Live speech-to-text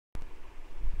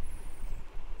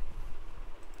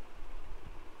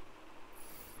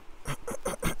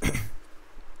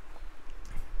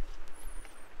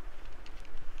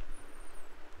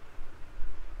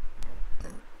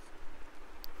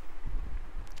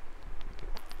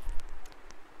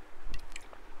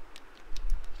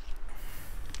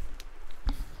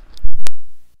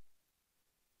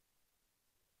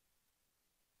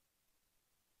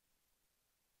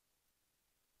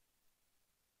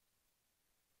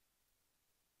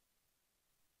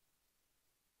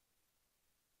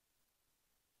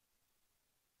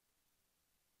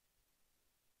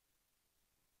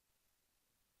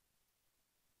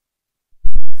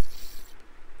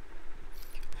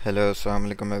Hello अस्सलाम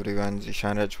वालेकुम everyone.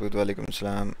 Zeeshan Rajput वालेकुम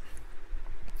सलाम।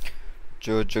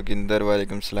 जोगिंदर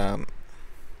वालेकुम सलाम।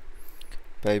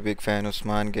 भाई big fan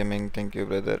Usman gaming, thank you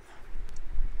brother.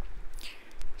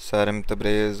 Saram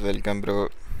Tabrez welcome bro.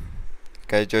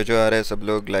 कई जो आ रहा है सब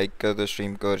लोग लाइक कर दो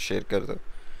स्ट्रीम को और शेयर कर दो।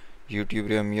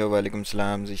 यूट्यूब रमियो वालेकुम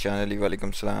सलाम। ज़ीशान अली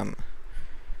वालेकुम सलाम।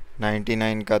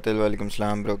 99 कातिल वालेकुम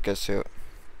सलाम ब्रो, कैसे हो?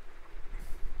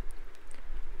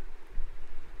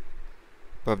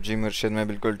 पबजी मुर्शिद में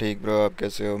बिल्कुल ठीक ब्रो, आप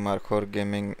कैसे हो? मारखोर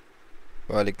गेमिंग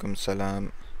वालेकुम सलाम।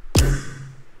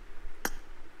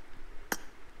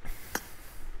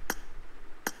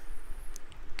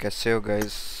 कैसे हो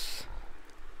गाइस?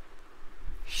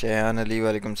 शयान अली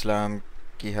वालेकुम सलाम,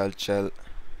 की हाल चाल?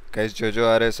 गाइस जो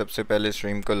आ रहे हैं सबसे पहले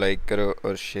स्ट्रीम को लाइक करो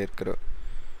और शेयर करो।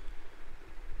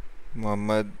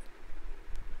 मोहम्मद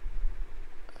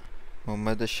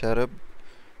अशरफ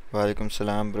वालेकुम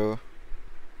सलाम ब्रो।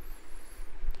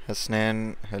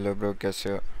 हसनैन हेलो ब्रो, कैसे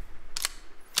हो?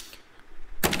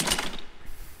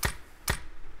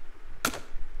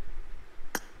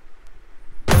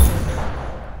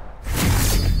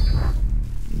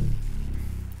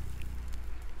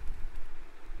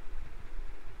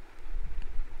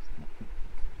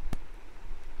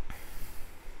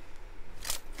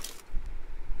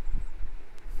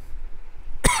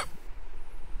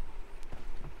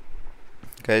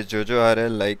 गाइस जो आ रहा है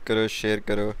लाइक करो शेयर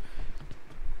करो।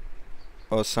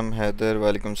 औसम हैदर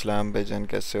वालेकुम सलाम भाईजान,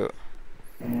 कैसे हो?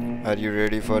 Are you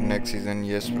ready for next season?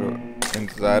 Yes bro,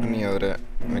 इंतज़ार नहीं हो रहा,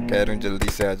 मैं कह रहा हूँ जल्दी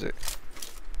से आ जाए।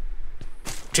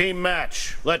 Team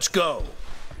match, let's go.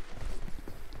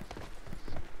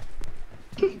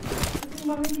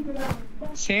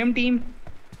 Same team.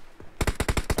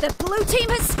 The blue team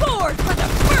has scored for the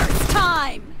first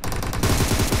time.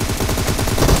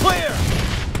 Clear.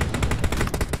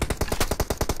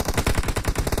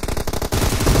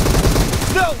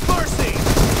 No mercy.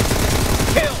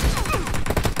 Kill.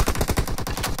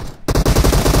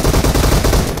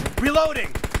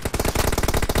 Reloading.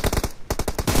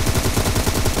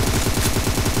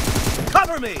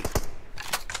 Cover me.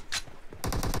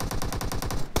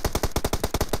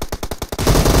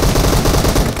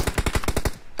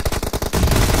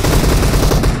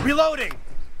 Reloading.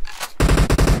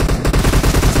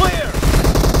 Clear.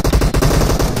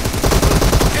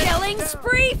 Killing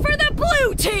spree for the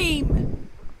blue team.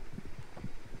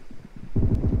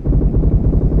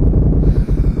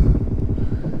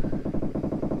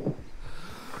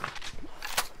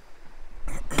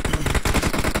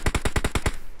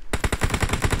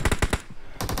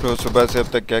 Bro सुबह से अब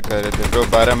तक क्या कर रहे थे bro?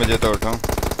 12 बजे तो उठाऊँ।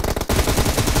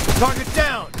 Target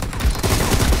down.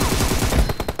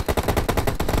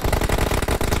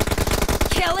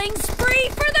 Killing spree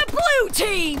for the blue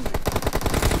team.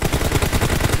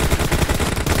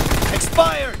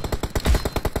 Expired.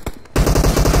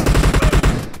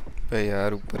 भाई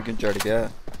यार ऊपर क्यों चढ़ गया?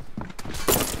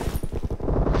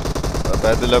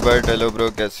 अबैदुल्ला बट हेलो ब्रो,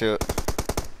 कैसे हो?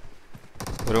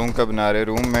 रूम कब बना रहे?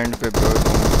 रूम एंड पे ब्रो,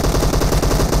 रूम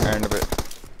एंड पे।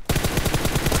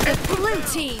 The blue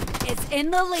team is in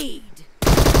the lead.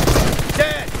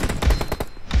 Dead.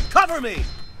 Cover me.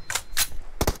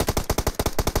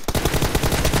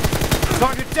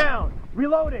 Target down.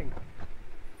 Reloading.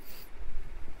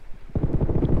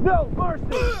 No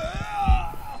mercy.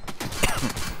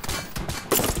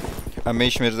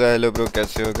 Amish Mirza hello bro,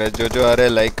 कैसे हो? गाइस जो आ रहा है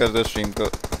लाइक कर दो स्ट्रीम को।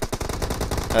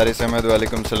 हारिस अहमद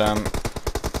वालेकुम सलाम।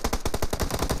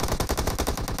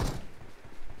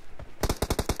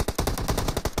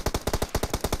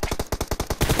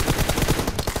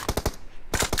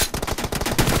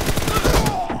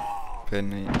 फिर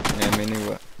नहीं एम ही नहीं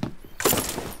हुआ।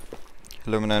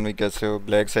 हेलो मनान भाई, कैसे हो?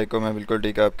 ब्लैक साइको मैं बिल्कुल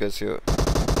ठीक, आप कैसे हो?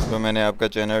 तो मैंने आपका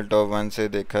चैनल टॉप 1 से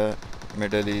देखा,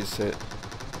 मिडल ईस्ट से।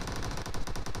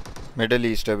 मिडल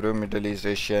ईस्ट है ब्रो, मिडल ईस्ट,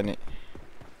 एशिया नहीं।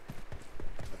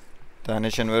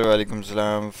 तानिश अनवर वालेकुम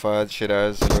सलाम। फाद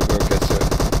शिराज हेलो ब्रो, कैसे हो?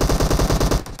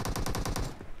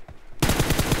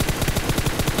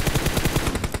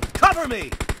 Cover me.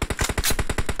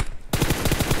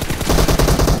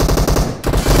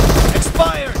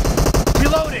 Expired.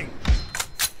 Reloading.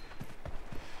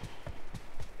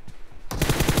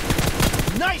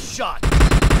 Nice shot.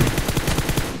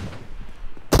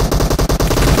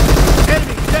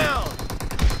 Enemy down.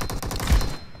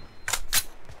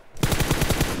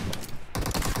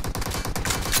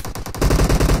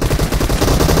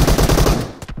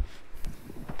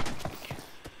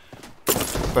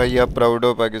 भाई आप प्राउड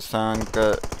हो पाकिस्तान का?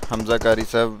 हमजा कारी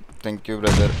साहब thank you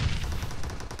brother.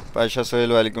 Pasha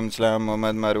Sohail वालेकुम सलाम।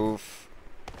 मोहम्मद मारूफ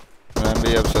मैं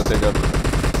भी अब सोते कब?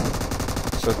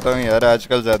 सोता हूँ यार,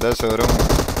 आजकल ज़्यादा सो रहा हूँ,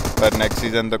 पर नेक्स्ट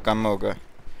सीज़न तो कम होगा।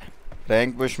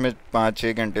 रैंक पुश में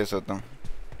 5-6 घंटे सोता हूँ।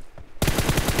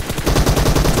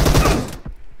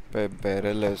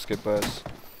 बैरल है उसके पास।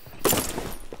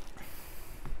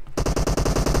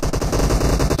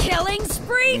 Killing spree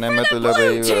for the Nematullah blue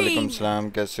भाई वालेकुम team. सलाम,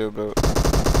 कैसे हो bro?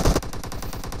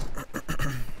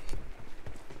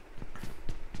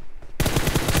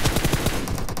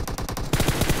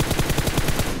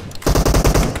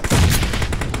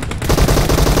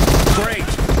 Great!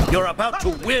 You're about to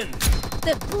win!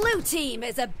 The blue team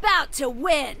is about to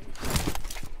win.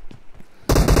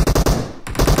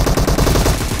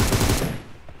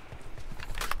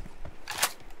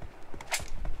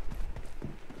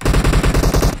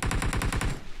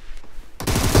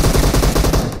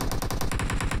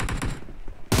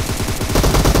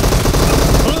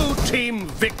 Blue team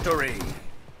victory!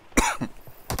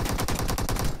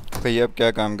 भाई अब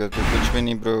क्या काम करते हो? कुछ भी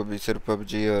नहीं ब्रो, अभी सिर्फ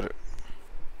पबजी और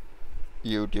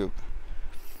यूट्यूब।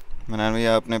 मनान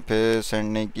भैया आपने फिर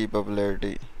सेंड नहीं की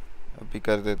पॉपुलैरिटी, अभी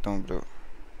कर देता हूँ ब्रो।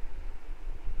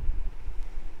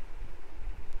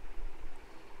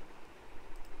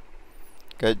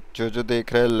 क्या जो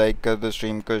देख रहा है लाइक कर दो,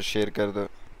 स्ट्रीम को शेयर कर दो।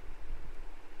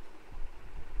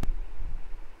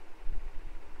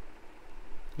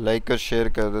 लाइक और शेयर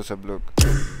कर दो सब लोग।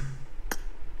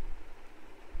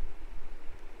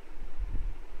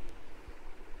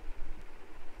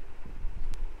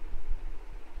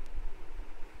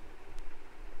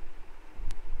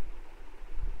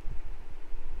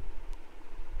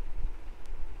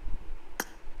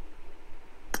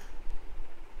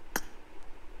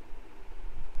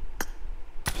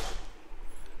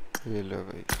 ये लो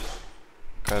भाई,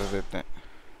 कर देते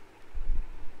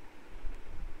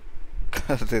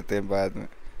हैं बाद में।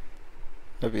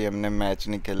 अभी हमने मैच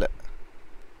नहीं खेला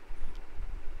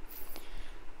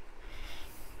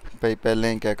भाई।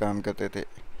 पहले क्या काम करते थे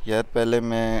यार? पहले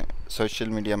मैं social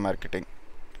media marketing,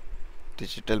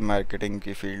 digital marketing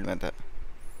की फील्ड में था।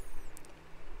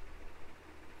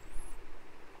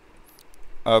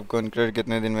 आप कॉन्क्रीट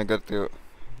कितने दिन में करते हो?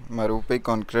 मारूफ भाई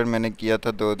कॉन्क्रीट मैंने किया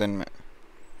था 2 दिन में,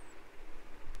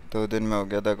 2 दिन में हो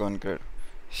गया था कॉन्क्रीट।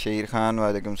 शेर खान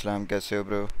वालेकुम सलाम, कैसे हो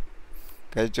ब्रो?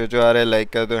 कैसे जो आ रहे लाइक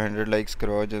कर दो, 100 लाइक्स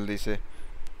करवाओ जल्दी से।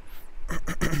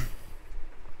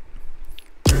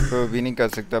 तो भी नहीं कर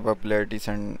सकता पॉपुलैरिटी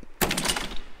सेंड।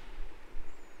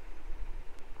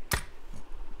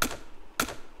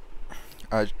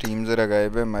 आज टीम ज़रा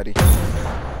गायब है हमारी।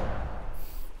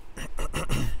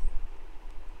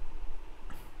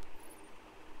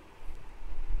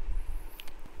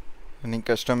 नहीं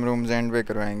कस्टम रूम्स एंड पे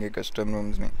करवाएंगे, कस्टम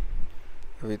रूम्स नहीं,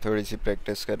 अभी थोड़ी सी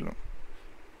प्रैक्टिस कर लूँ।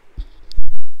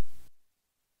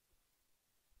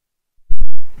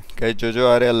 कहीं जो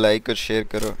आ रहे हैं लाइक और शेयर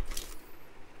करो।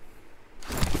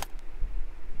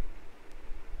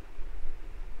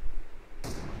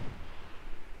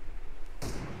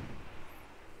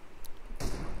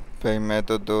 भाई मैं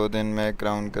तो 2 दिन में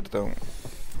क्राउन करता हूँ।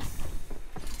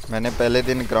 मैंने पहले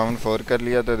दिन ग्राउंड 4 कर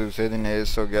लिया था, दूसरे दिन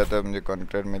एस हो गया था, मुझे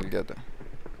कॉन्ट्रैक्ट मिल गया था।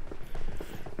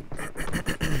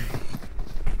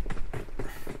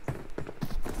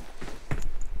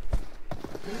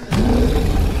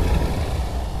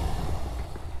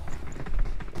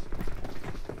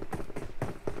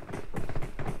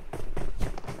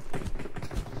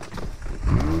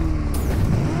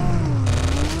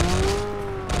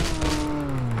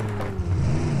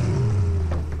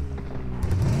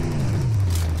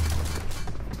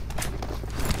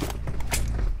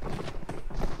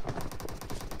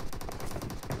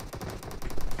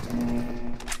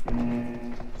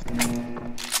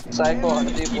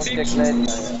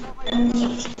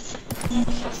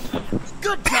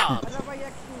 Good job!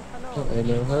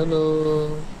 हेलो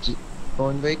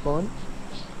कौन भाई कौन?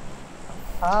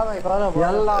 हाँ भाई कौन?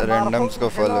 रैंडम्स को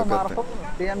फॉलो करते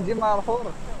हैं। TMG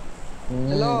markhor.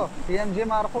 Hello TMG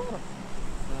markhor.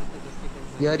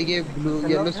 यार ये ब्लू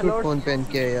येलो सूट कौन पहन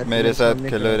के है यार? मेरे साथ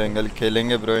खेलो रेंगल,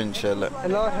 खेलेंगे ब्रो इंशाल्लाह।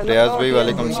 रियाज भाई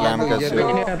वालेकुम सलाम, कैसे हो?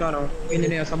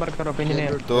 सबर करो, पिन नहीं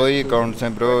 2 ही अकाउंट्स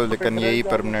हैं ब्रो, लेकिन यही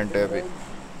परमानेंट है अभी।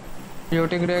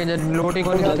 लोटिंग रे लोटिंग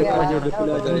कौन करते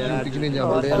हैं? पिछले जा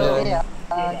रहे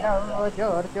आ जाओ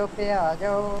जोर जो पे आ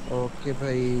जाओ। ओके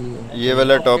भाई ये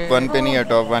वाला टॉप 1 पे नहीं है,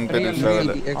 टॉप 1 पे दूसरा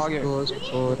वाला। एक्सपोज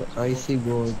और आईसी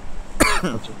गोल्ड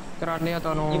कराने आता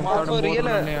हूं। मार्को रियल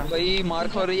है भाई,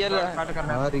 मार्को रियल है। कट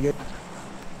करना हां रियल।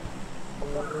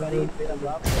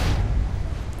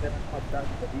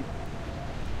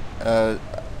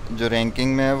 जो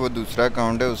रैंकिंग में है वो दूसरा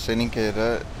अकाउंट है, उससे नहीं खेल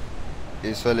रहा,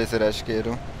 इस वाले से रश खेल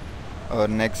रहा हूँ। और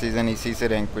नेक्स्ट सीज़न इसी से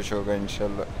रैंक पुश होगा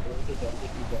इंशाल्लाह।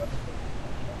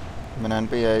 मनान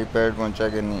पे आईपैड पहुंचा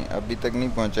कि नहीं? अभी तक नहीं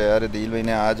पहुंचा यार, दिल भाई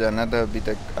ने आ जाना था, अभी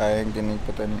तक आए कि नहीं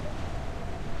पता नहीं।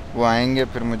 वो आएंगे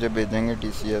फिर मुझे भेजेंगे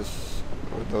TCS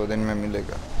और 2 दिन में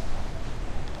मिलेगा।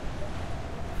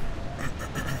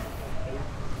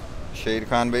 शेर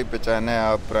खान भाई पहचाने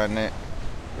आप पुराने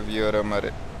व्यूअर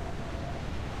हमारे।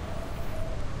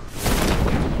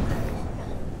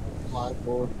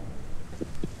 मार्कोर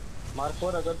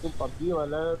मार्कोर अगर तू पबजी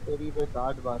वाला है तेरी पे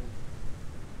कार्ड बार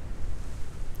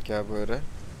क्या बोल रहा है?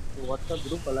 तो व्हाट्सएप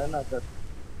ग्रुप वाला है ना अगर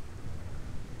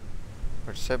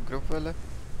व्हाट्सएप ग्रुप वाला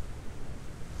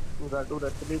तू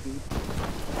रचली दी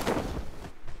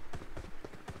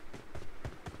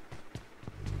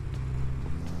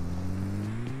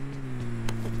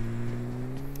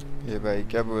ये भाई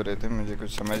क्या बोल रहे थे, मुझे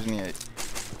कुछ समझ नहीं आई।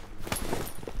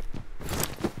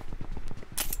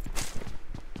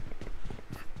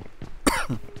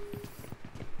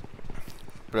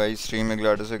 प्राइस स्ट्रीम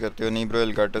एग्लाटो से करते हो? नहीं ब्रो,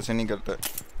 एलगाटो से नहीं करता,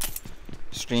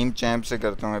 स्ट्रीम चैम्प से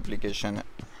करता हूँ, एप्लीकेशन है।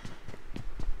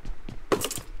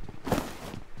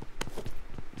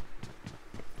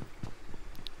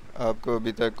 आपको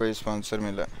अभी तक कोई स्पॉन्सर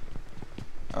मिला?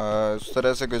 उस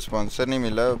तरह से कोई स्पॉन्सर नहीं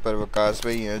मिला, पर वकास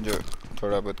भाई हैं जो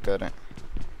थोड़ा बहुत कर रहे हैं।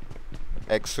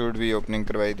 एक्सूट भी ओपनिंग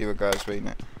करवाई थी वकास भाई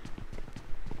ने।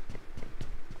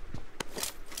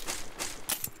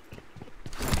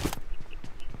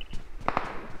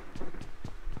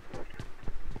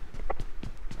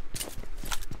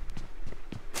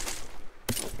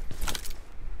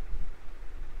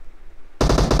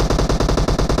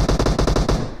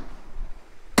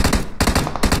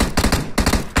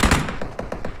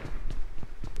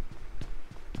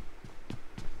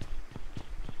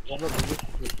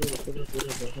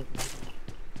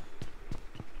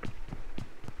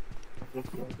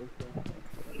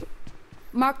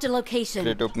 Marked a location.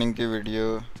 Crate opening की वीडियो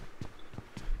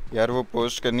यार वो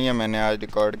पोस्ट करनी है, मैंने आज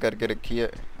रिकॉर्ड करके रखी है।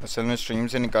 असल में स्ट्रीम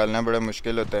से निकालना बड़ा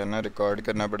मुश्किल होता है ना, रिकॉर्ड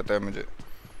करना पड़ता है मुझे,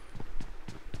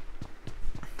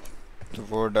 तो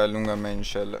वो डालूंगा मैं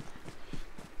इंशाल्लाह।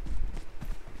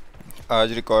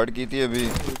 आज रिकॉर्ड की थी अभी,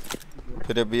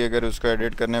 फिर अभी अगर उसको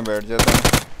एडिट करने बैठ जाता है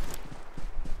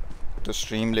तो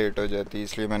स्ट्रीम लेट हो जाती,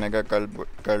 इसलिए मैंने कहा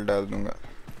कल डाल दूंगा।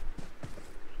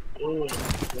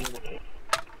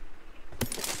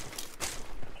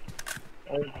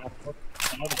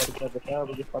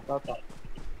 मुझे पता था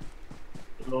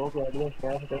लोग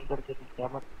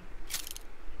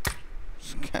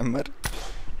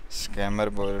स्कैमर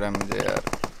बोल रहा है मुझे यार।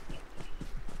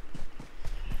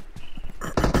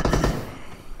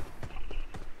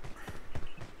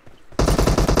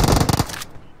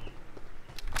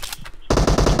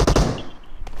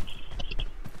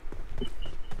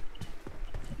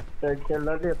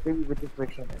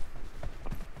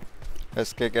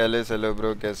 एसके कहले हेलो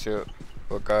ब्रो, कैसे हो?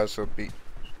 वकास ओपी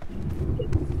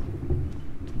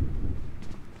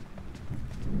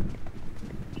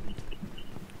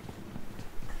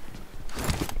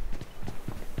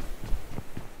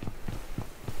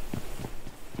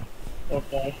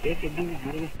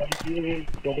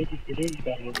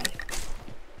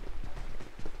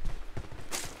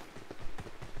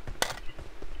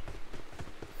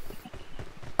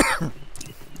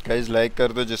गाइस, लाइक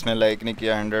कर दो जिसने लाइक नहीं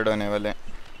किया, 100 होने वाले हैं।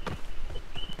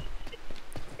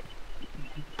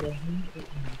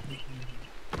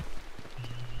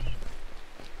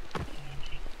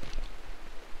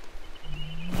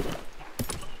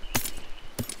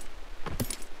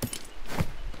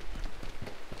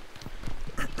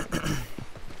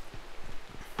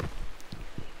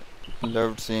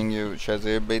 Loved seeing you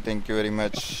Shazeb bhai, thank you very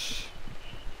much.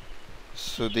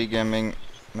 Sudhi Gaming,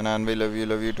 Manan bhai,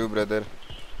 love you too brother.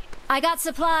 I got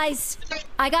supplies.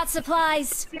 I got supplies.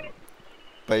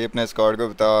 भाई अपने स्क्वाड को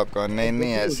बताओ आप कौन।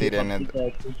 नहीं ऐसे ही रहने दो,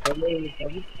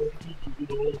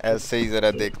 ऐसे ही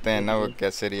ज़रा देखते हैं ना वो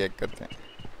कैसे रिएक्ट करते हैं।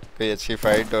 कोई अच्छी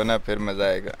फाइट हो ना फिर मज़ा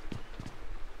आएगा।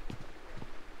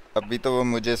 अभी तो वो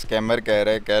मुझे स्कैमर कह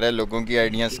रहा है लोगों की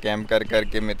आइडिया स्कैम कर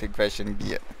करके मिथिक फैशन की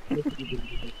है।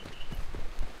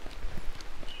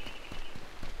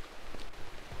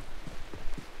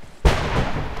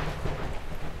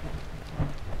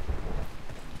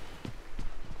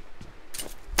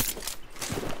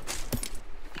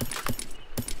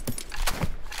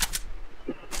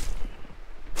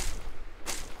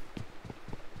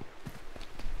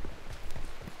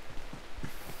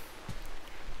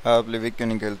 आप लिविक क्यों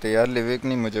नहीं खेलते? यार लिविक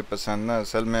नहीं मुझे पसंद ना,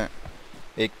 असल में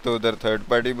एक तो उधर थर्ड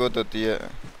पार्टी बहुत होती है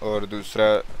और दूसरा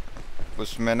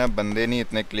उसमें ना बंदे नहीं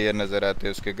इतने क्लियर नज़र आते,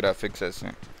 उसके ग्राफिक्स ऐसे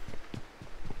हैं।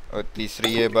 और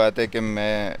तीसरी ये बात है कि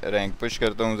मैं रैंक पुश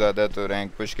करता हूँ ज़्यादा, तो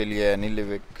रैंक पुश के लिए है नहीं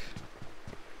लिविक।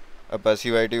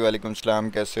 अपासी वाईटी वालेकुम सलाम,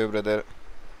 कैसे हो ब्रदर?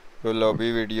 वो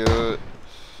लॉबी वीडियो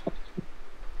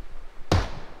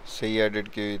सही एडिट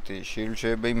की हुई थी। शील्ड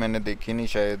शेप भाई मैंने देखी नहीं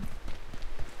शायद,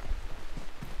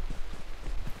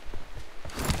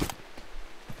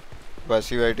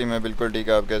 वासी वाईटी में बिल्कुल ठीक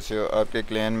है। आप कैसे हो? आपके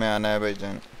क्लैन में आना है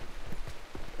भाईजान।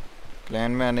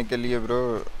 क्लैन में आने के लिए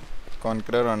ब्रो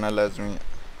कॉन्करर होना लाजमी है।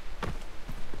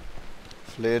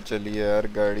 फ्लेयर चली है यार,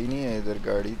 गाड़ी नहीं है इधर,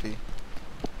 गाड़ी थी।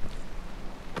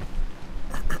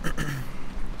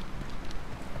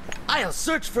 I'll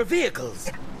search for vehicles.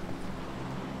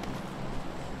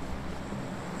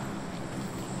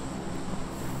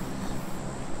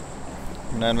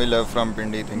 Nan we love from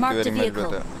Pindi. Thank Marked you a very much, vehicle.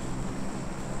 brother.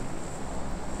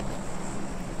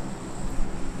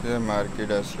 ये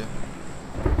मार्केट आसिया।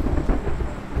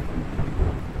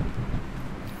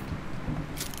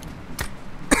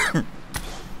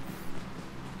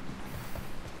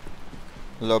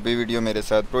 लॉबी वीडियो मेरे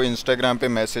साथ प्रो इंस्टाग्राम पे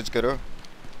मैसेज करो।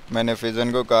 मैंने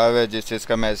फिजन को कहा है जिस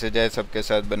जिसका मैसेज है सबके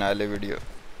साथ बना ले वीडियो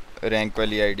रैंक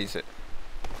वाली आईडी से।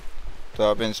 तो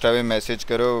आप इंस्टा पे मैसेज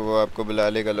करो, वो आपको बुला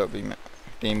लेगा लॉबी में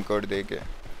टीम कोड दे के।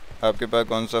 आपके पास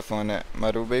कौन सा फ़ोन है?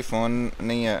 मारू भाई फ़ोन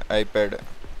नहीं है, आईपैड है,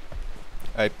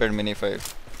 आईपैड मिनी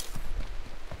 5।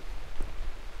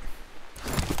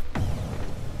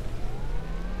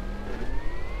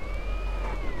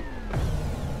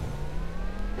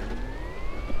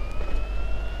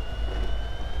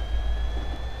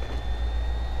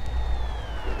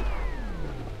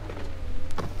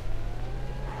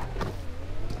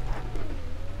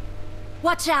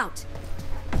 Watch out!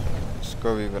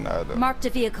 इसको भी बना दो, Marked a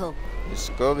vehicle.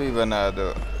 इसको भी बना दो,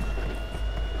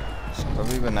 इसको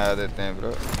भी बना देते हैं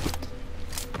ब्रो।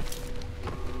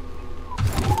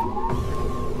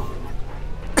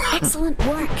 Excellent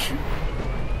work.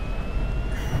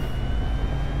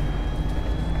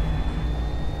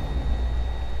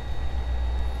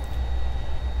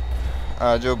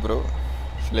 आ जाओ ब्रो,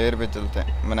 फ्लेयर पे चलते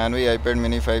हैं। मनानवी आईपैड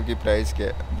मिनी 5 की प्राइस क्या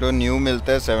है ब्रो? न्यू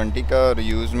मिलता है 70 का और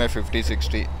यूज़ में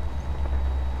 50-60।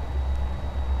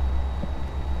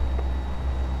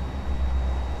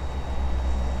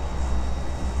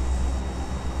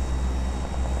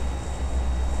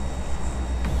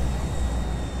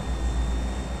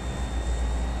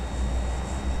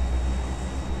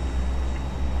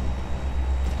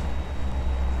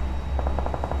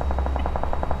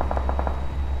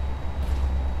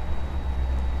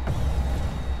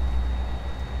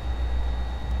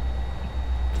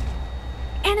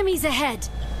 Enemies ahead.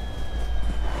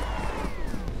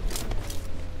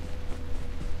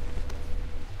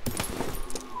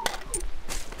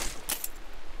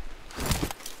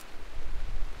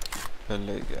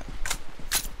 चले गया।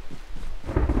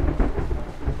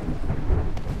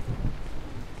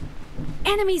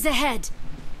 Enemies ahead.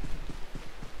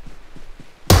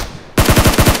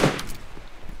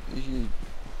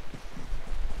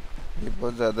 ये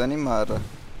बहुत ज़्यादा नहीं मार रहा।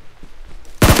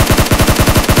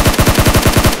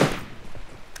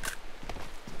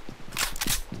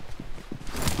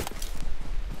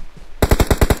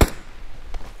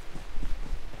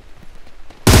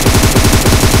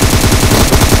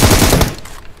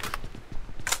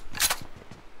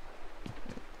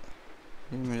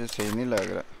 मुझे सही नहीं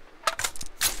लग रहा।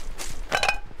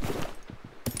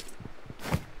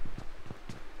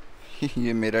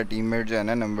 ये मेरा टीममेट जो है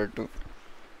ना नंबर 2,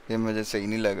 ये मुझे सही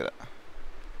नहीं लग रहा।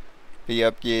 भी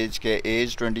आपकी एज क्या है?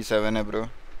 एज 27 है bro.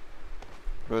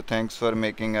 Bro thanks for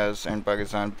making us and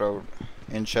Pakistan proud.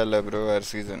 इंशाल्लाह ब्रो, हर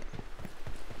सीज़न।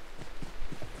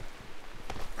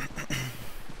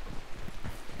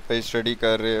 भाई स्टडी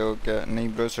कर रहे हो क्या? नहीं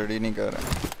ब्रो, स्टडी नहीं कर रहा।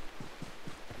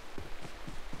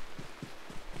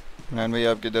 नान भाई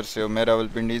आप किधर से हो? मैं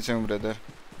रावलपिंडी से हूँ ब्रदर।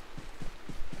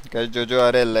 कैसे जो आ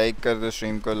रहा है लाइक कर दो,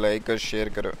 स्ट्रीम को लाइक और शेयर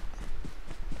करो।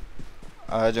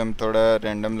 आज हम थोड़ा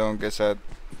रैंडम लोगों के साथ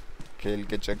खेल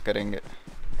के चेक करेंगे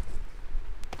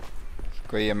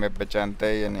कोई हमें पहचानता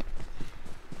है या नहीं।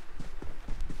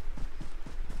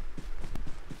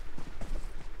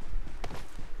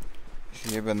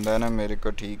 ये बंदा ना मेरे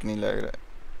को ठीक नहीं लग रहा है,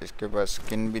 इसके पास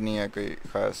स्किन भी नहीं है कोई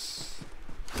ख़ास,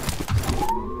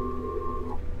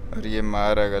 और ये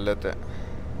मारा गलत है।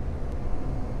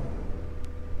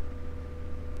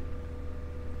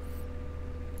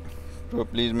 ब्रो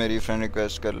प्लीज़ मेरी फ्रेंड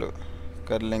रिक्वेस्ट कर लो।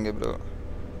 कर लेंगे ब्रो।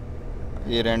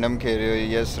 ये रैंडम खेल रहे हो?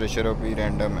 यस ऋषभ, भी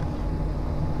रैंडम है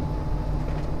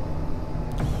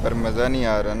पर मज़ा नहीं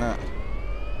आ रहा ना।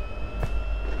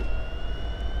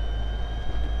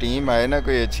 टीम आए ना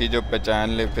कोई अच्छी जो पहचान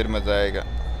ले, फिर मज़ा आएगा।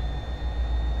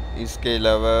 इसके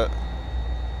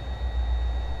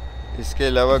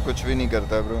अलावा कुछ भी नहीं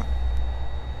करता ब्रो।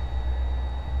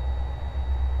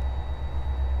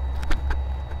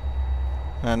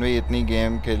 हाँ भाई इतनी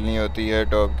गेम खेलनी होती है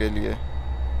टॉप के लिए।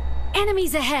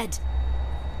 Enemies ahead.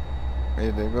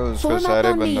 ये देखो उसको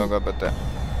सारे बंदों का पता है,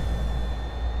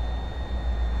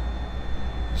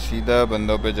 सीधा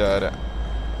बंदों पे जा रहा है।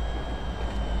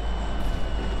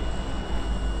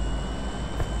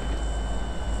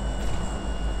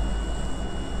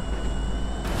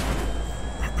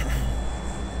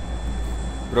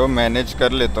 ब्रो मैनेज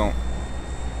कर लेता हूँ,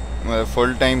 मैं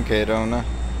फुल टाइम खेल रहा हूँ ना,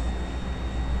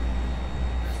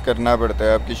 करना पड़ता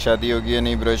है। आपकी शादी होगी या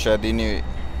नहीं ब्रो? शादी नहीं हुई।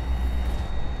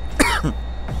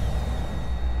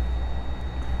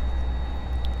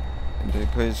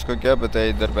 देखो इसको क्या पता है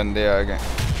इधर बंदे आ गए।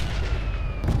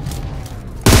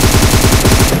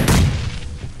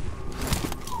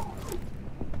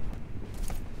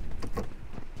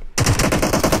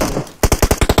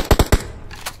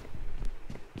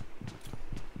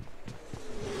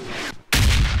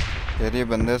 यार ये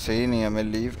बंदा सही नहीं है, मैं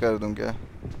लीव कर दूं क्या?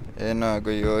 ये ना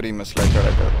कोई और ही मसला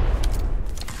खड़ा कर।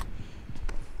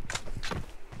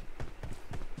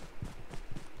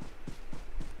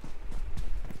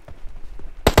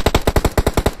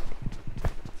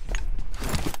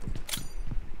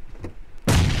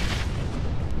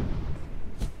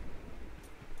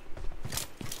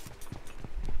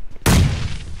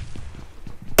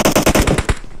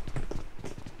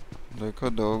 देखो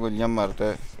 2 गोलियां मारता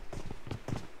है।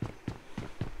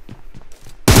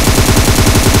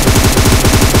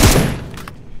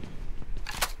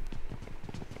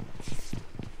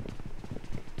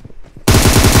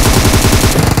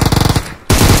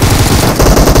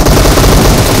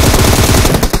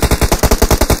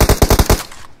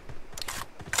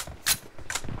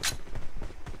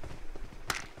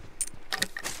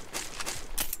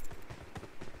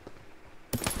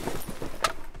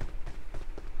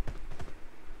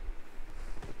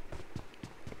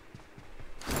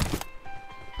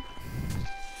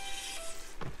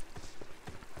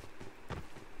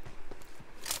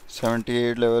 सेवेंटी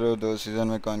 78 लेवल और 2 सीज़न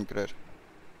में कॉन्करर।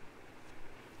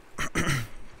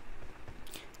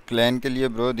 क्लैन के लिए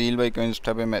ब्रो दिल भाई को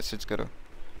इंस्टा पे मैसेज करो,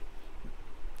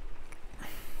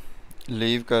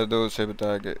 लीव कर दो उसे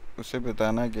बता के। उसे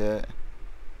बताना क्या है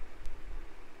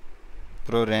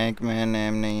प्रो, रैंक में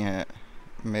नेम नहीं है।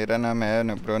 मेरा नाम है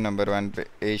ना प्रो नंबर 1 पे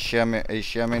एशिया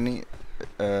में नहीं,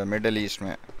 मिडल ईस्ट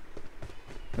में।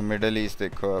 तो मिडल ईस्ट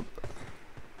देखो आप।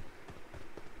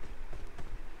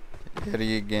 यार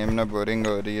ये गेम ना बोरिंग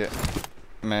हो रही है,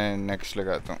 मैं नेक्स्ट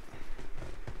लगाता हूँ,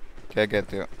 क्या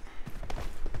कहते हो?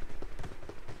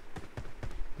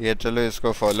 ये चलो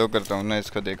इसको फॉलो करता हूँ ना,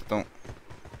 इसको देखता हूँ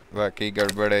वाकई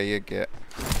गड़बड़ है ये क्या।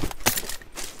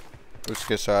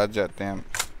 उसके साथ जाते हैं हम।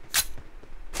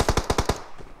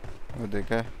 वो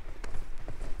देखा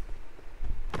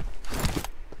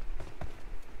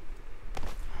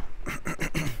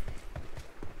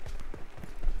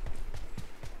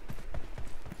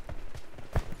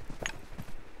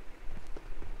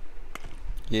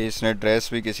ये इसने ड्रेस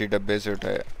भी किसी डब्बे से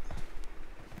उठाया।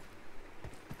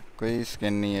 कोई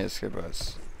स्किन नहीं है इसके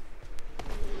पास।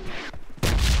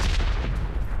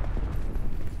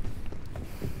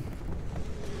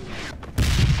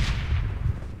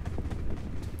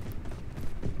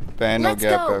 बैन हो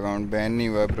गया आपका अकाउंट। बैन नहीं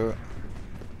हुआ ब्रो,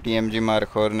 टीएमजी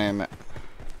मारखोर नेम है।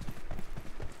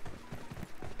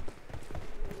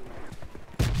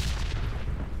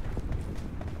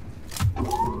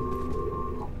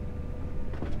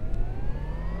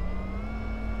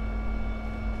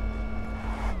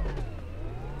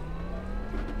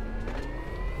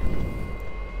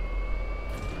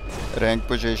 रैंक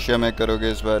पुश एशिया में करोगे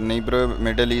इस बार? नहीं ब्रो,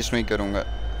 मिडल ईस्ट में ही करूँगा।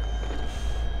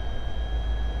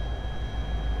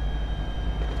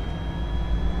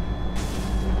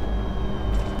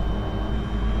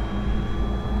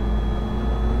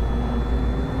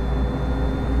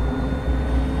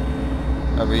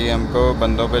 अभी हमको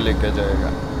बंदों पे लेके जाएगा।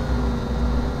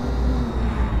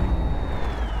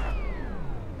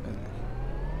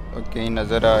 ओके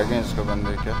नज़र आ गए इसको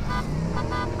बंदे क्या।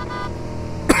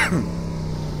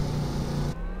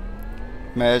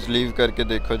 मैच लीव करके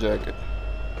देखो जाके।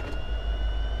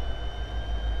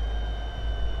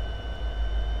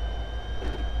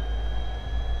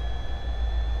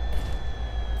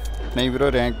 नहीं ब्रो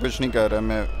रैंक पुश नहीं कर रहा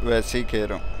मैं, वैसे ही खेल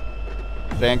रहा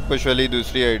हूँ। रैंक पुश वाली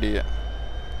दूसरी आईडी है।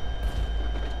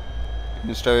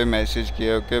 इंस्टा पे मैसेज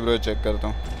किया। ओके ब्रो चेक करता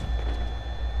हूँ।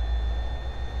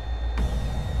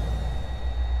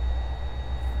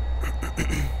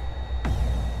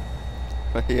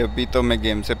 भाई अभी तो मैं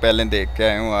गेम से पहले देख के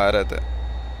आया हूँ, आ रहा था।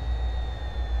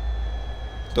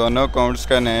 दोनों अकाउंट्स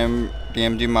का नेम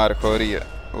टीएमजी मार्खोर ही है।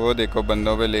 वो देखो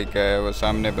बंदों पे लेके आया, वो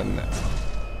सामने बंदा है।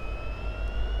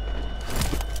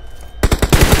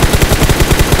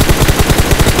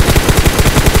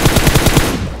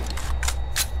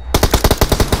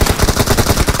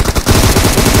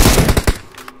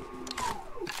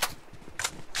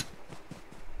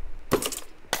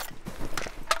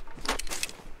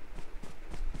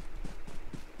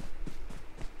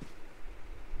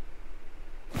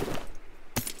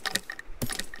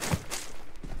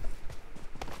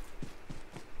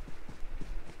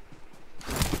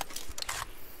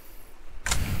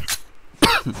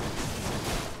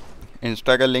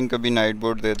 इंस्टा का लिंक अभी नाइट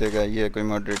बोर्ड दे देगा, ये कोई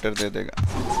मॉडरेटर दे देगा।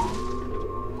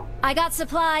 I got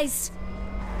supplies.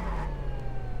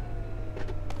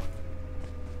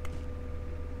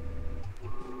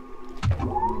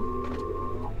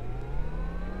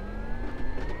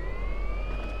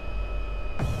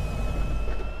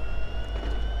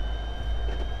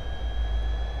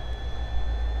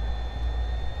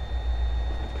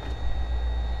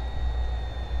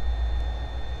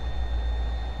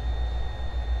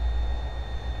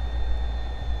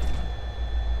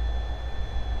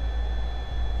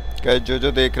 गाइस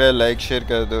जो देख रहा है लाइक शेयर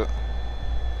कर दो।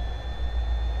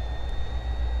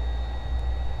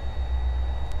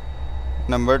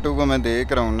 नंबर 2 को मैं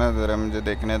देख रहा हूँ ना, ज़रा मुझे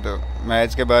देखने दो।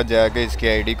 मैच के बाद जाके इसकी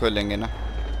आईडी खोलेंगे ना,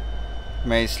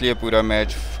 मैं इसलिए पूरा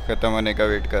मैच ख़त्म होने का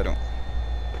वेट कर रहा हूँ।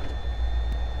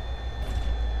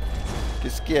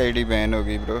 किसकी आईडी बैन हो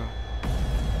गई ब्रो?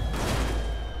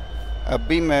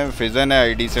 अभी मैं फिजन है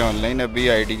आईडी से ऑनलाइन, अभी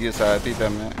आईडी के साथ ही था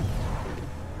मैं।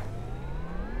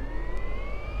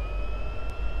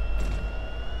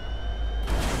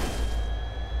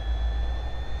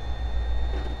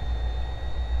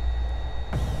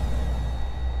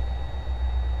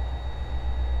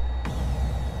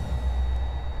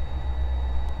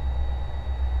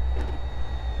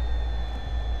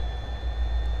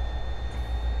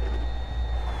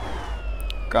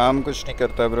 काम कुछ नहीं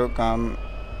करता ब्रो, काम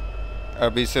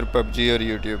अभी सिर्फ पबजी और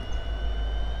यूट्यूब।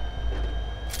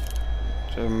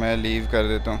 तो मैं लीव कर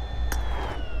देता हूँ,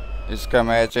 इसका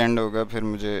मैच एंड होगा फिर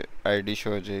मुझे आईडी शो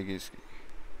हो जाएगी इसकी।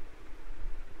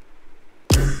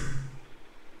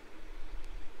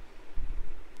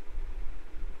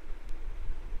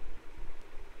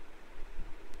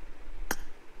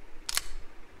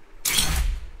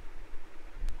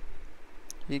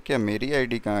 ये क्या, मेरी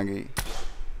आईडी कहाँ गई?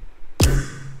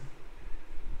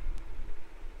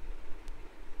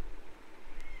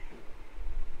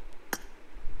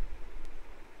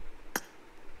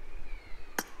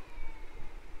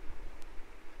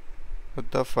 What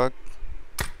the fuck?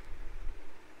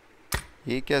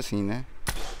 ये क्या सीन है?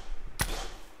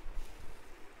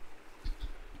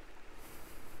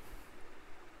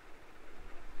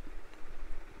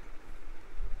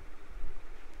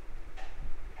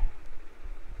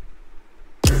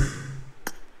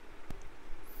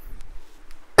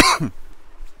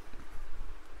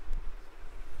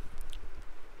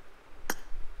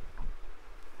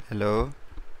 Hello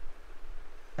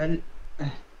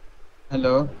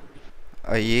hello.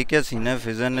 ये क्या सीन है?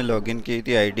 फिजन ने लॉगिन की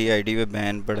थी आईडी पे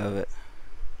बैन पड़ा हुआ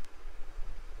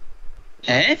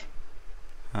है।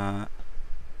 हाँ,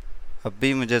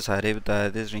 अभी मुझे सारे बता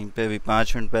रहे थे स्ट्रीम पे, अभी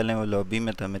 5 मिनट पहले वो लॉबी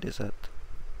में था मेरे साथ।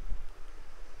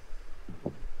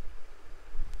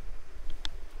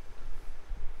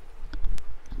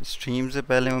 स्ट्रीम से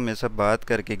पहले वो मेरे साथ बात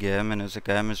करके गया है, मैंने उसे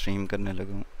कहा मैं स्ट्रीम करने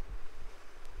लगा हूँ।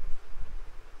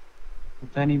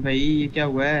 पता नहीं भाई ये क्या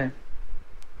हुआ है।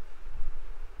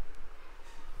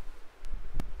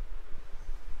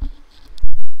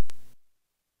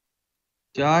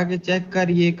 जाके चेक कर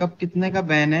ये कब कितने का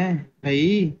बैन है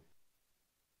भाई।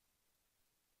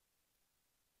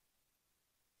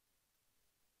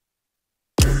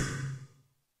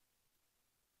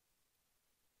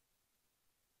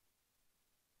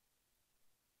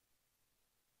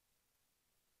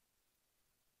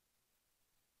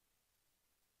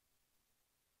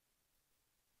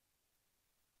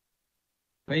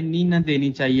 भाई नींद ना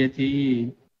देनी चाहिए थी।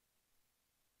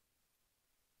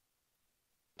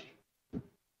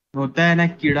 होता है ना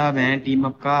कीड़ा वह टीम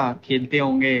अप का, खेलते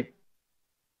होंगे।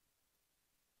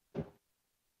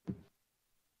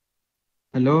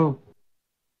 हेलो।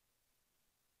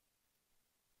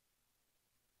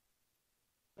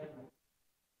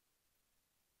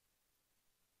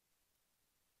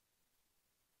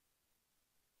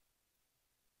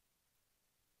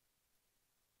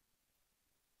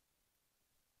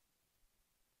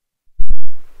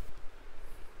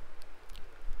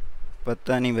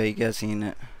 पता नहीं भाई क्या सीन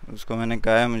है, उसको मैंने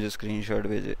कहा है मुझे स्क्रीनशॉट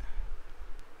भेजे।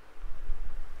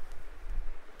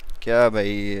 क्या भाई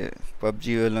ये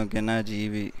पबजी वालों के ना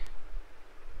अजीब ही।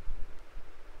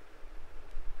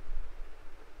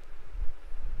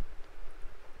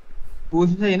 पूछ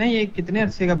सही ना ये कितने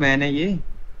अरसे का बैन है ये।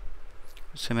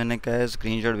 उससे मैंने कहा है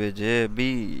स्क्रीनशॉट भेजे। अभी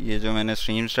ये जो मैंने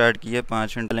स्ट्रीम स्टार्ट की है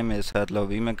 5 मिनट पहले मेरे साथ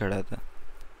लॉबी में खड़ा था।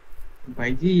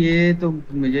 भाई जी ये तो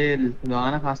मुझे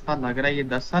खुदा खास्ता लग रहा है ये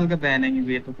 10 साल का बैन है।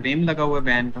 ये तो फ्रेम लगा हुआ है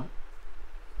बैन का।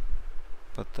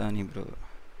 पता नहीं ब्रो।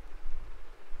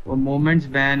 वो मोमेंट्स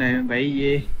बैन है भाई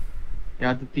ये,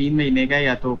 या तो 3 महीने का है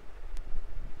या तो।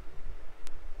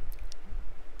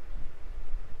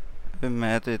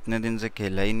 मैं तो इतने दिन से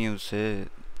खेला ही नहीं उससे।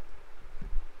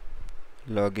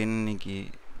 लॉगिन नहीं की।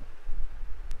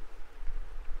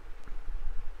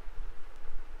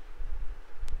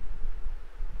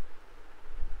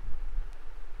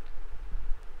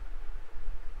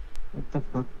 What the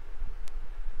fuck?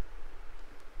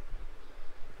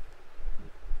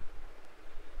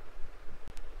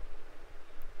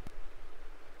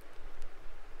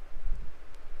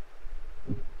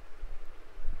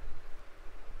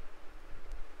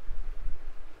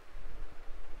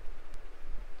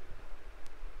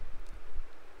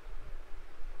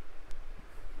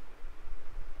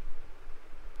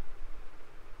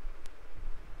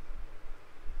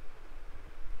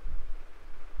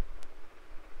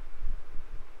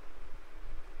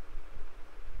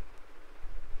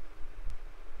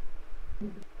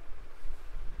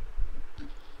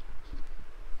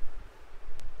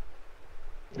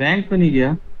 रैंक पे नहीं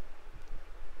गया,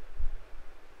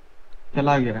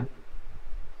 चला गया।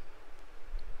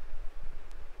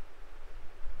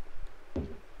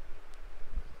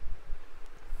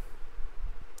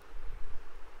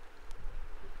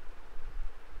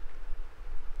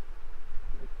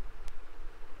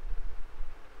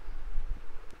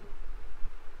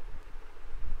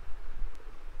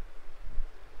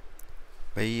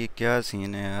 भाई ये क्या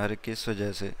सीन है यार, किस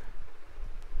वजह से?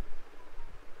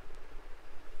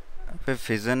 अबे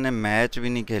फिजन ने मैच भी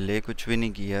नहीं खेले, कुछ भी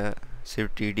नहीं किया,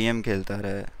 सिर्फ टीडीएम खेलता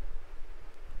रहा है।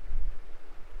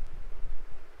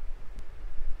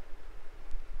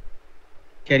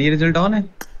 कैरियर रिजल्ट ऑन है।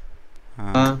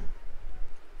 हाँ। हाँ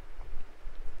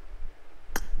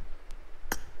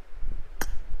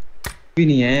भी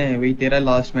नहीं है, वही तेरा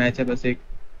लास्ट मैच है बस एक।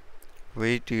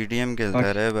 वही टीडीएम खेलता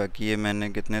रहा है, बाकी ये मैंने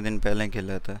कितने दिन पहले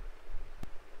खेला था।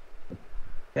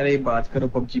 यार ये बात करो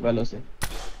पबजी वालों से।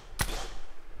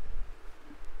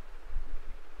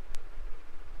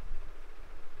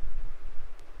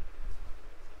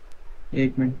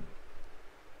 एक मिनट।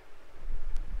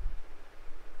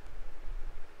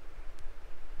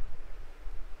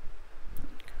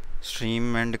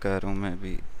 स्ट्रीम एंड कर रहा हूँ मैं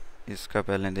भी, इसका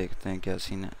पहले देखते हैं क्या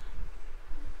सीन है।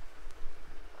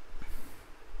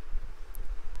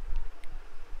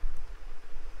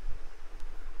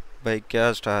 भाई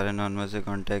क्या स्टार है, नॉर्मल से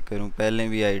कांटेक्ट करूँ? पहले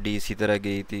भी आईडी इसी तरह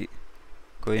गई थी,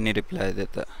 कोई नहीं रिप्लाई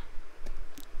देता।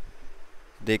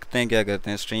 देखते हैं क्या करते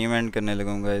हैं, स्ट्रीम एंड करने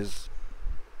लगूंगा इस।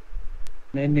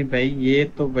 नहीं नहीं भाई, ये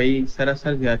तो भाई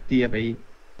सरासर ज्यादती है भाई।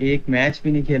 एक मैच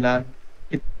भी नहीं खेला,